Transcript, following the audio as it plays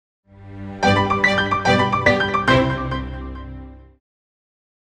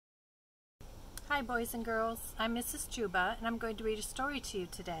Hi boys and girls, I'm Mrs. Juba and I'm going to read a story to you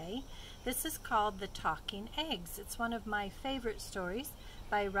today. This is called The Talking Eggs. It's one of my favorite stories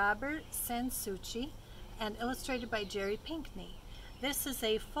by Robert Sansucci and illustrated by Jerry Pinkney. This is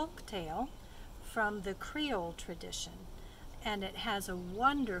a folk tale from the Creole tradition and it has a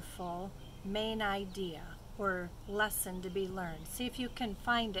wonderful main idea or lesson to be learned. See if you can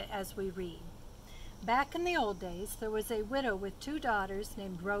find it as we read. Back in the old days, there was a widow with two daughters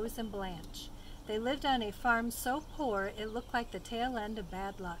named Rose and Blanche. They lived on a farm so poor it looked like the tail end of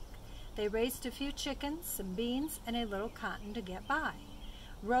bad luck. They raised a few chickens, some beans, and a little cotton to get by.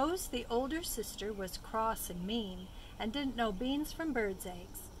 Rose, the older sister, was cross and mean and didn't know beans from birds'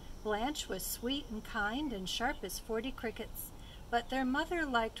 eggs. Blanche was sweet and kind and sharp as 40 crickets. But their mother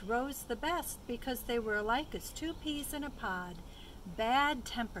liked Rose the best because they were alike as two peas in a pod.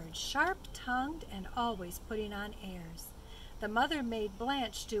 Bad-tempered, sharp-tongued, and always putting on airs. The mother made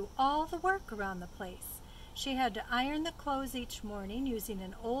Blanche do all the work around the place. She had to iron the clothes each morning using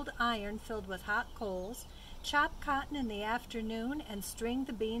an old iron filled with hot coals, chop cotton in the afternoon, and string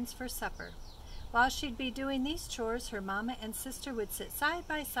the beans for supper. While she'd be doing these chores, her mama and sister would sit side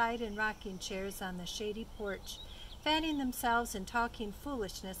by side in rocking chairs on the shady porch, fanning themselves and talking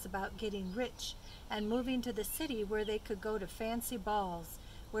foolishness about getting rich and moving to the city where they could go to fancy balls,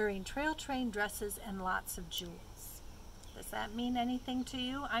 wearing trail train dresses and lots of jewels. Does that mean anything to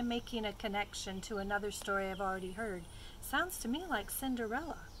you? I'm making a connection to another story I've already heard. Sounds to me like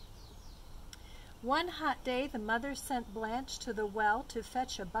Cinderella. One hot day, the mother sent Blanche to the well to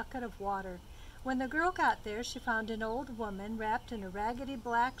fetch a bucket of water. When the girl got there, she found an old woman wrapped in a raggedy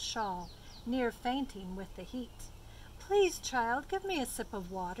black shawl, near fainting with the heat. "Please, child, give me a sip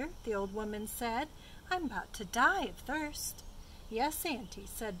of water," the old woman said. "I'm about to die of thirst." "Yes, Auntie,"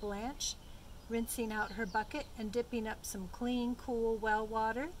 said Blanche, rinsing out her bucket and dipping up some clean, cool well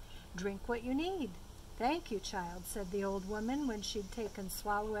water. "Drink what you need." "Thank you, child," said the old woman when she'd taken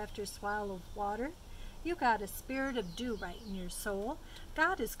swallow after swallow of water. "You got a spirit of do-right in your soul.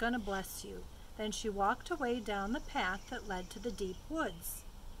 God is going to bless you." Then she walked away down the path that led to the deep woods.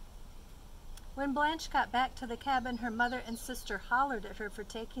 When Blanche got back to the cabin, her mother and sister hollered at her for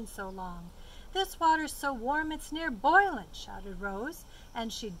taking so long. "This water's so warm it's near boiling," shouted Rose,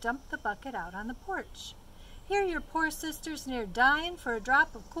 and she dumped the bucket out on the porch. "Here your poor sister's near dying for a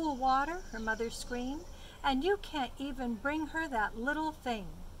drop of cool water," her mother screamed, "and you can't even bring her that little thing."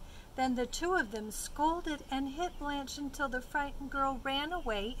 Then the two of them scolded and hit Blanche until the frightened girl ran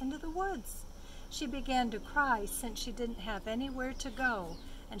away into the woods. She began to cry since she didn't have anywhere to go,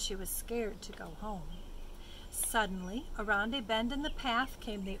 and she was scared to go home. Suddenly, around a bend in the path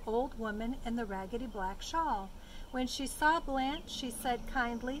came the old woman in the raggedy black shawl. When she saw Blanche, she said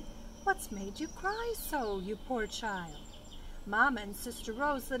kindly, "What's made you cry so, you poor child?" "Mama and Sister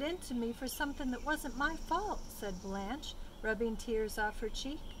Rose let into me for something that wasn't my fault," said Blanche, rubbing tears off her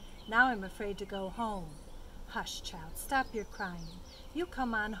cheek. "Now I'm afraid to go home." "Hush, child, stop your crying. You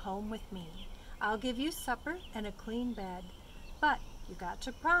come on home with me. I'll give you supper and a clean bed, but you got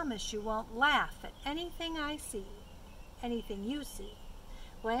to promise you won't laugh at anything you see."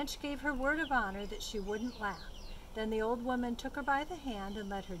 Blanche gave her word of honor that she wouldn't laugh. Then the old woman took her by the hand and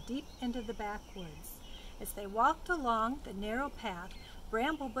led her deep into the backwoods. As they walked along the narrow path,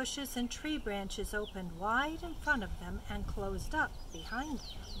 bramble bushes and tree branches opened wide in front of them and closed up behind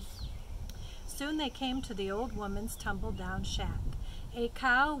them. Soon they came to the old woman's tumble-down shack. A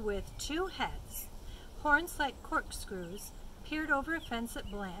cow with two heads, horns like corkscrews, peered over a fence at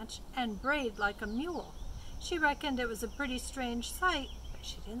Blanche and brayed like a mule. She reckoned it was a pretty strange sight, but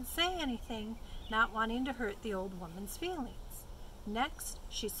she didn't say anything, not wanting to hurt the old woman's feelings. Next,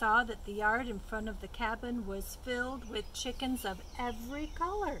 she saw that the yard in front of the cabin was filled with chickens of every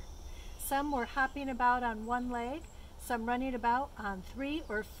color. Some were hopping about on one leg, some running about on 3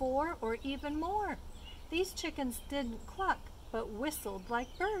 or 4 or even more. These chickens didn't cluck, but whistled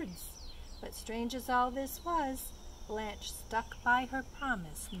like birds. But strange as all this was, Blanche stuck by her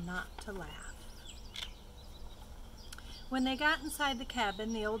promise not to laugh. When they got inside the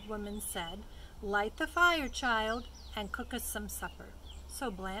cabin, the old woman said, "Light the fire, child, and cook us some supper."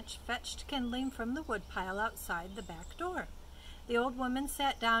 So Blanche fetched kindling from the woodpile outside the back door. The old woman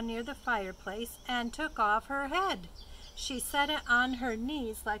sat down near the fireplace and took off her head. She set it on her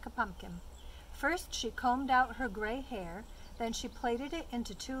knees like a pumpkin. First she combed out her gray hair, then she plaited it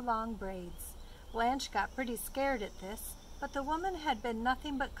into 2 long braids. Blanche got pretty scared at this, but the woman had been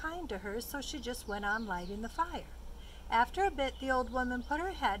nothing but kind to her, so she just went on lighting the fire. After a bit, the old woman put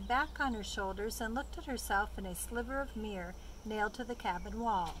her head back on her shoulders and looked at herself in a sliver of mirror nailed to the cabin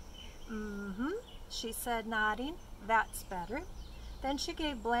wall. "Mm-hmm," she said, nodding. "That's better." Then she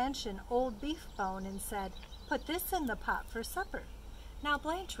gave Blanche an old beef bone and said, "Put this in the pot for supper." Now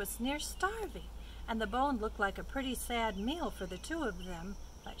Blanche was near starving, and the bone looked like a pretty sad meal for the two of them,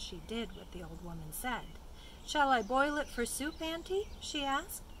 but she did what the old woman said. "Shall I boil it for soup, Auntie?" she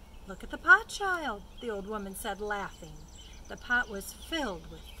asked. "Look at the pot, child," the old woman said, laughing. The pot was filled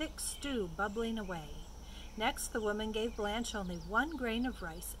with thick stew bubbling away. Next, the woman gave Blanche only 1 grain of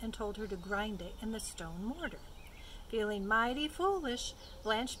rice and told her to grind it in the stone mortar. Feeling mighty foolish,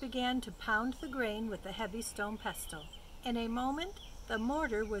 Blanche began to pound the grain with the heavy stone pestle. In a moment, the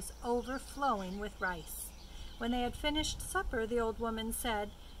mortar was overflowing with rice. When they had finished supper, the old woman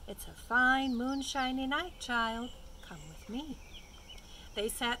said, "It's a fine moonshiny night, child. Come with me." They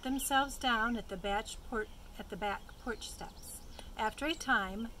sat themselves down at the back porch steps. After a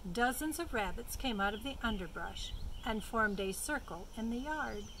time, dozens of rabbits came out of the underbrush and formed a circle in the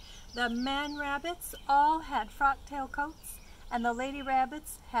yard. The men rabbits all had frock-tail coats, and the lady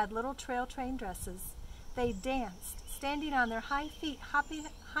rabbits had little trail-train dresses. They danced, standing on their hind feet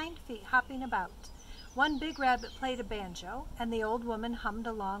hopping about. One big rabbit played a banjo, and the old woman hummed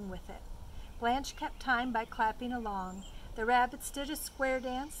along with it. Blanche kept time by clapping along. The rabbits did a square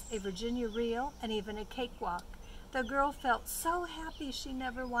dance, a Virginia reel, and even a cakewalk. The girl felt so happy she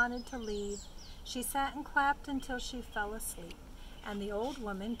never wanted to leave. She sat and clapped until she fell asleep, and the old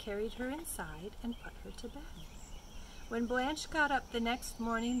woman carried her inside and put her to bed. When Blanche got up the next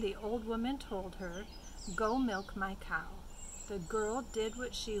morning, the old woman told her, "Go milk my cow." The girl did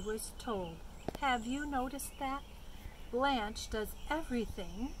what she was told. Have you noticed that? Blanche does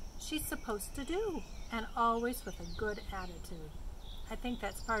everything she's supposed to do, and always with a good attitude. I think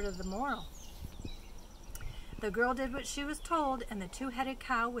that's part of the moral. The girl did what she was told, and the 2-headed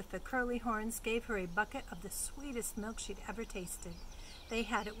cow with the curly horns gave her a bucket of the sweetest milk she'd ever tasted. They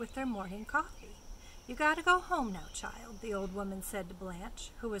had it with their morning coffee. "You gotta go home now, child," the old woman said to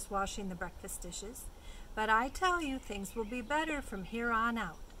Blanche, who was washing the breakfast dishes. "But I tell you, things will be better from here on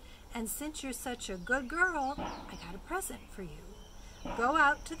out. And since you're such a good girl, I got a present for you. Go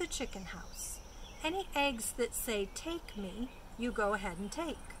out to the chicken house. Any eggs that say 'take me,' you go ahead and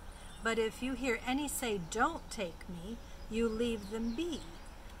take. But if you hear any say 'don't take me,' you leave them be.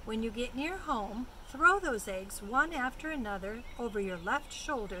 When you get near home, throw those eggs one after another over your left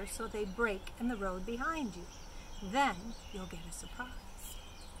shoulder so they break in the road behind you. Then you'll get a surprise."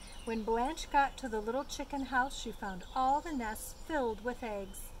 When Blanche got to the little chicken house, she found all the nests filled with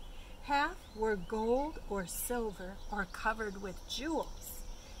eggs. Half were gold or silver or covered with jewels.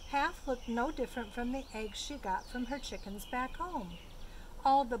 Half looked no different from the eggs she got from her chickens back home.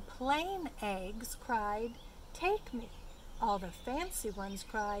 All the plain eggs cried, "Take me." All the fancy ones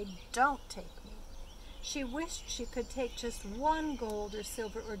cried, "Don't take me." She wished she could take just 1 gold or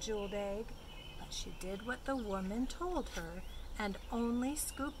silver or jeweled egg, but she did what the woman told her and only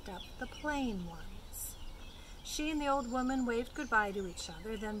scooped up the plain ones. She and the old woman waved goodbye to each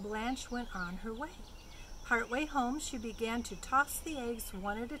other, then Blanche went on her way. Partway home, she began to toss the eggs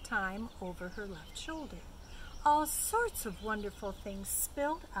one at a time over her left shoulder. All sorts of wonderful things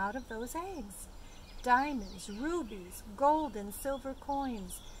spilled out of those eggs. Diamonds, rubies, gold and silver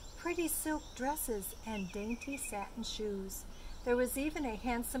coins, pretty silk dresses, and dainty satin shoes. There was even a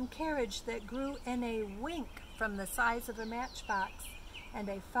handsome carriage that grew in a wink from the size of a matchbox, and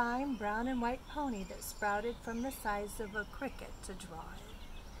a fine brown and white pony that sprouted from the size of a cricket to drive.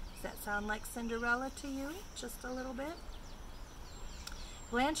 Does that sound like Cinderella to you? Just a little bit?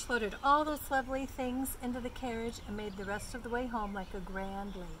 Blanche loaded all those lovely things into the carriage and made the rest of the way home like a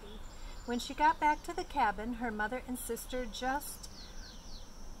grand lady. When she got back to the cabin, her mother and sister just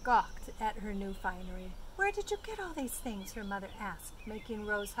gawked at her new finery. "Where did you get all these things?" her mother asked, making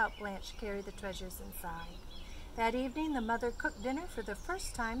Rose help Blanche carry the treasures inside. That evening, the mother cooked dinner for the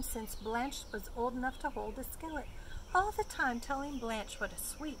first time since Blanche was old enough to hold a skillet, all the time telling Blanche what a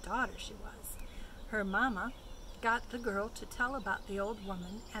sweet daughter she was. Her mama got the girl to tell about the old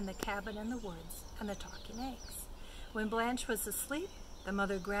woman and the cabin in the woods and the talking eggs. When Blanche was asleep, the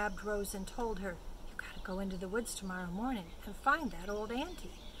mother grabbed Rose and told her, "You gotta go into the woods tomorrow morning and find that old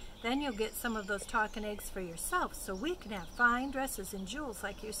auntie. Then you'll get some of those talking eggs for yourself so we can have fine dresses and jewels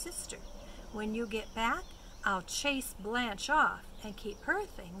like your sister. When you get back, I'll chase Blanche off and keep her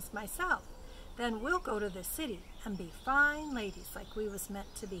things myself. Then we'll go to the city and be fine ladies like we was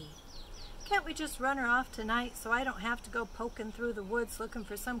meant to be. Can't we just run her off tonight so I don't have to go poking through the woods looking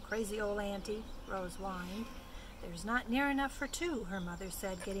for some crazy old auntie?" Rose whined. "There's not near enough for 2, her mother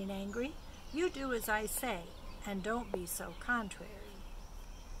said, getting angry. "You do as I say, and don't be so contrary."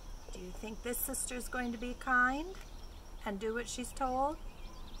 Do you think this sister's going to be kind and do what she's told?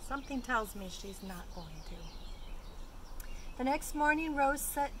 Something tells me she's not going to. The next morning Rose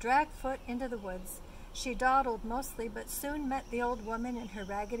set drag-foot into the woods. She dawdled mostly, but soon met the old woman in her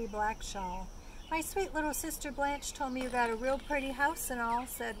raggedy black shawl. "My sweet little sister Blanche told me you got a real pretty house and all,"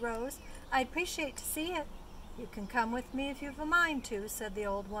 said Rose. "I'd appreciate to see it." "You can come with me if you've a mind to," said the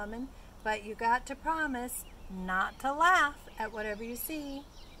old woman, "but you got to promise not to laugh at whatever you see."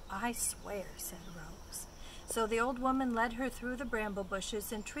 "I swear," said Rose. So the old woman led her through the bramble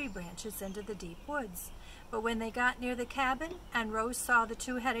bushes and tree branches into the deep woods. But when they got near the cabin and Rose saw the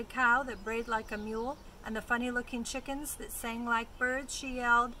two-headed cow that brayed like a mule and the funny-looking chickens that sang like birds, she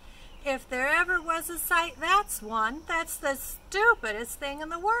yelled, "If there ever was a sight, that's one. That's the stupidest thing in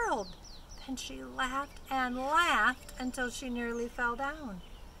the world." Then she laughed and laughed until she nearly fell down.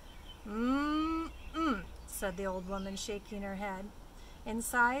 Said the old woman, shaking her head.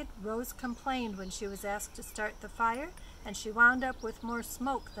 Inside, Rose complained when she was asked to start the fire, and she wound up with more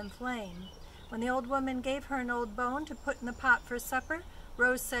smoke than flame. When the old woman gave her an old bone to put in the pot for supper,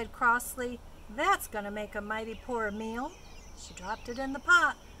 Rose said crossly, "That's going to make a mighty poor meal." She dropped it in the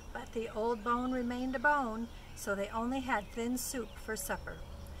pot, but the old bone remained a bone, so they only had thin soup for supper.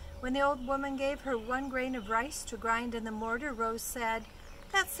 When the old woman gave her 1 grain of rice to grind in the mortar, Rose said,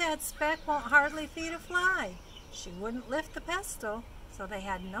 "That sad speck won't hardly feed a fly." She wouldn't lift the pestle, so they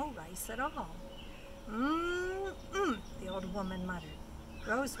had no rice at all. The old woman muttered.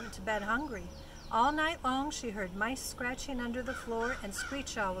 Rose went to bed hungry. All night long she heard mice scratching under the floor and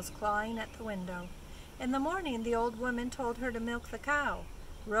screech owls clawing at the window. In the morning the old woman told her to milk the cow.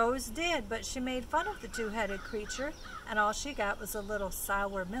 Rose did, but she made fun of the two-headed creature, and all she got was a little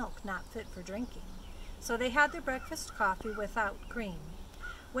sour milk not fit for drinking. So they had their breakfast coffee without cream.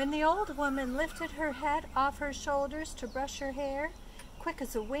 When the old woman lifted her head off her shoulders to brush her hair, quick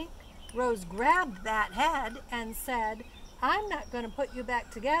as a wink, Rose grabbed that head and said, "I'm not going to put you back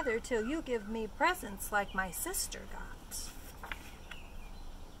together till you give me presents like my sister got."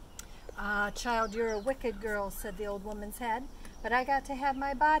 "Ah, child, you're a wicked girl," said the old woman's head, "but I got to have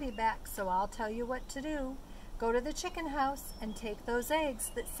my body back, so I'll tell you what to do. Go to the chicken house and take those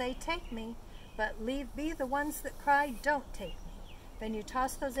eggs that say 'take me,' but leave be the ones that cry 'don't take me.' Then you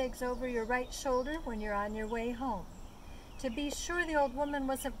toss those eggs over your right shoulder when you're on your way home." To be sure the old woman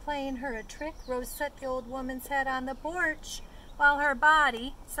wasn't playing her a trick, Rose set the old woman's head on the porch while her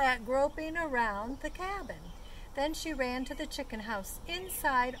body sat groping around the cabin. Then she ran to the chicken house.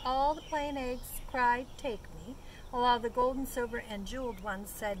 Inside, all the plain eggs cried, "Take me," while all the gold and silver and jeweled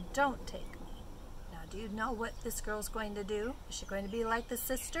ones said, "Don't take me." Now, do you know what this girl's going to do? Is she going to be like the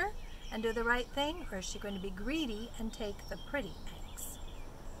sister and do the right thing, or is she going to be greedy and take the pretty eggs?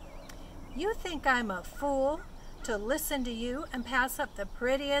 You think I'm a fool to listen to you and pass up the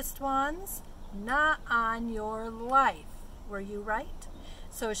prettiest ones? Not on your life. Were you right?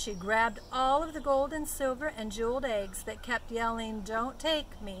 So she grabbed all of the gold and silver and jeweled eggs that kept yelling, "Don't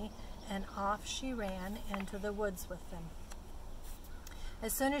take me," and off she ran into the woods with them.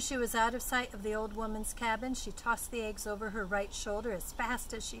 As soon as she was out of sight of the old woman's cabin, she tossed the eggs over her right shoulder as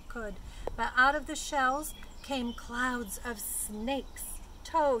fast as she could. But out of the shells came clouds of snakes,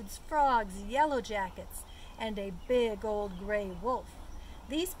 toads, frogs, yellow jackets, and a big old gray wolf.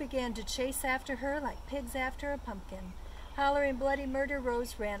 These began to chase after her like pigs after a pumpkin. Hollering bloody murder,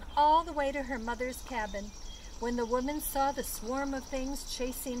 Rose ran all the way to her mother's cabin. When the woman saw the swarm of things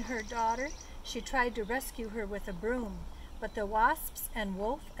chasing her daughter, she tried to rescue her with a broom. But the wasps and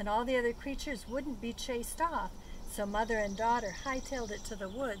wolf and all the other creatures wouldn't be chased off, so mother and daughter hightailed it to the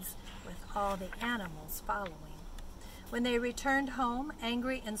woods with all the animals following. When they returned home,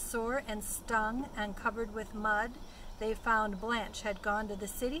 angry and sore and stung and covered with mud, they found Blanche had gone to the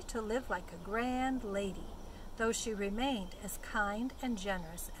city to live like a grand lady, though she remained as kind and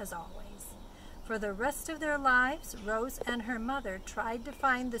generous as always. For the rest of their lives, Rose and her mother tried to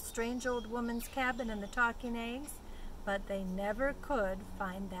find the strange old woman's cabin and the talking eggs, but they never could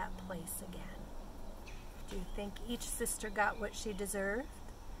find that place again. Do you think each sister got what she deserved?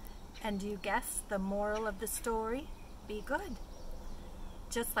 And do you guess the moral of the story? Be good.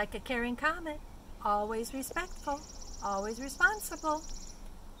 Just like a caring comet, always respectful, always responsible.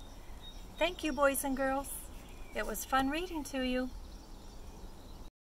 Thank you, boys and girls. It was fun reading to you.